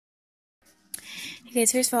Okay,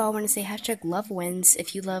 so first of all, I want to say hashtag love wins.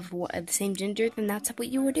 If you love the same gender, then that's what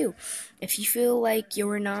you would do. If you feel like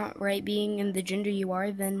you're not right being in the gender you are,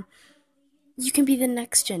 then you can be the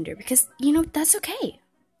next gender because, that's okay.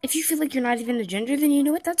 If you feel like you're not even a gender, then you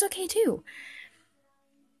know what? That's okay too.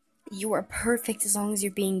 You are perfect as long as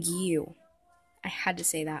you're being you. I had to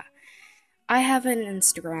say that. I have an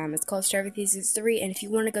Instagram. It's called Strive with Thesis 3, and if you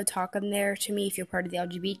want to go talk on there to me, if you're part of the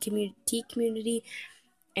LGBT community,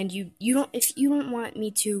 and if you don't want me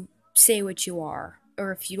to say what you are,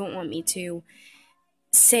 or if you don't want me to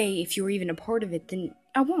say if you were even a part of it, then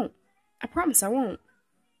I won't. I promise I won't.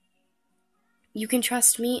 You can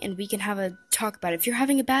trust me and we can have a talk about it. If you're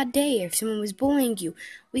having a bad day, or if someone was bullying you,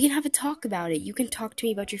 we can have a talk about it. You can talk to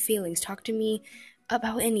me about your feelings. Talk to me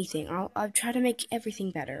about anything. I'll try to make everything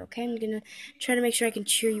better, okay? I'm gonna try to make sure I can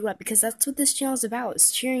cheer you up because that's what this channel is about.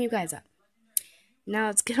 It's cheering you guys up. Now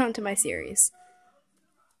let's get on to my series.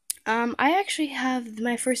 I actually have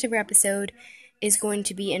my first ever episode is going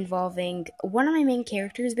to be involving one of my main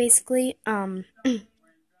characters, basically.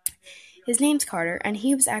 His name's Carter, and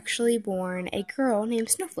he was actually born a girl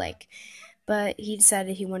named Snowflake. But he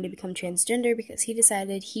decided he wanted to become transgender because he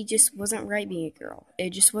decided he just wasn't right being a girl.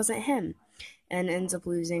 It just wasn't him. And ends up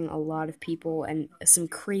losing a lot of people, and some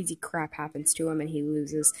crazy crap happens to him, and he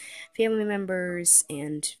loses family members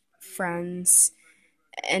and friends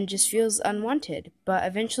and just feels unwanted. But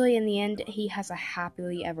eventually, in the end, he has a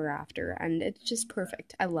happily ever after, and it's just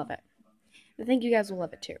perfect. I love it. I think you guys will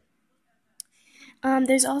love it too.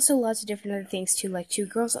 There's also lots of different other things too, like two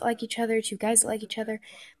girls that like each other, two guys that like each other,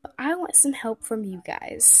 but I want some help from you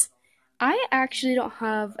guys. I actually don't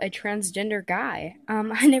have a transgender guy.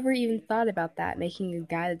 I never even thought about that, making a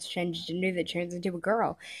guy that's transgender that turns into a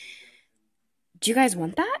girl. Do you guys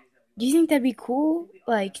want that? Do you think that'd be cool?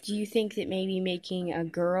 Like, do you think that maybe making a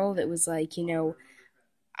girl that was like,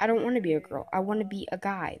 I don't want to be a girl. I want to be a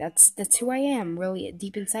guy. That's who I am, really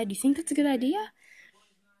deep inside. Do you think that's a good idea?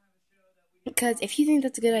 Because if you think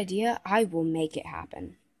that's a good idea, I will make it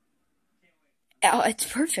happen.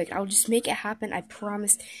 It's perfect. I'll just make it happen. I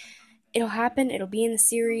promise. It'll happen. It'll be in the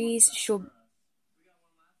series.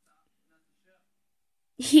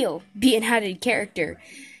 He'll be an added character.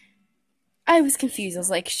 I was confused. I was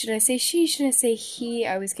like, should I say she? Should I say he?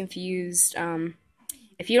 I was confused.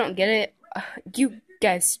 If you don't get it, you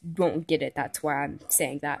guys won't get it. That's why I'm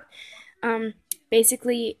saying that.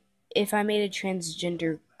 Basically, if I made a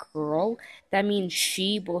transgender girl, that means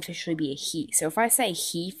she will officially be a he. So if I say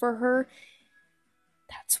he for her,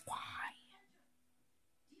 that's why.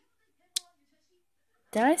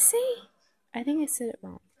 Did I say? I think I said it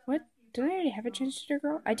wrong. What? Don't I already have a transgender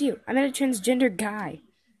girl? I do. I meant a transgender guy.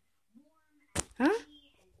 Huh?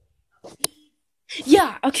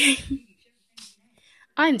 Yeah, okay.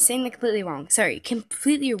 I'm saying that completely wrong. Sorry,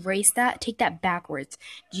 completely erase that. Take that backwards.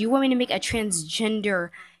 Do you want me to make a transgender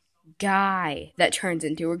guy that turns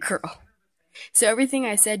into a girl? So everything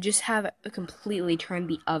I said, just have it completely turned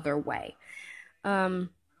the other way.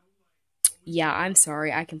 Yeah, I'm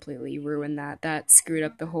sorry. I completely ruined that. That screwed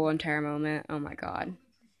up the whole entire moment. Oh my god.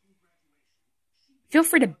 Feel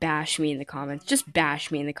free to bash me in the comments. Just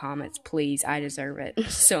bash me in the comments, please. I deserve it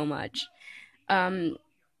so much. Um,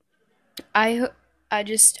 I, I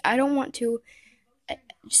don't want to.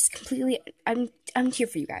 Just completely. I'm here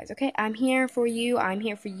for you guys. Okay, I'm here for you. I'm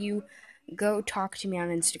here for you. Go talk to me on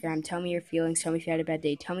Instagram. Tell me your feelings. Tell me if you had a bad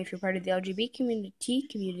day. Tell me if you're part of the LGBT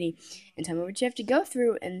community, and tell me what you have to go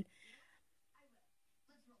through. And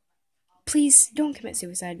please don't commit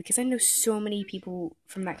suicide because I know so many people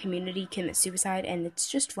from that community commit suicide, and it's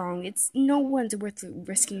just wrong. It's no one's worth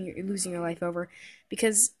risking losing your life over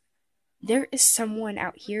because there is someone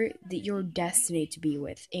out here that you're destined to be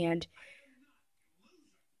with, and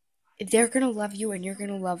they're gonna love you and you're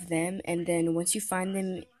gonna love them, and then once you find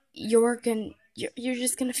them, you're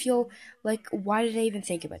just gonna feel like, why did I even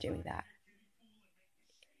think about doing that?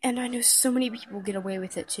 And I know so many people get away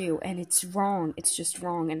with it too, and it's wrong. It's just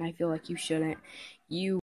wrong, and I feel like you shouldn't. You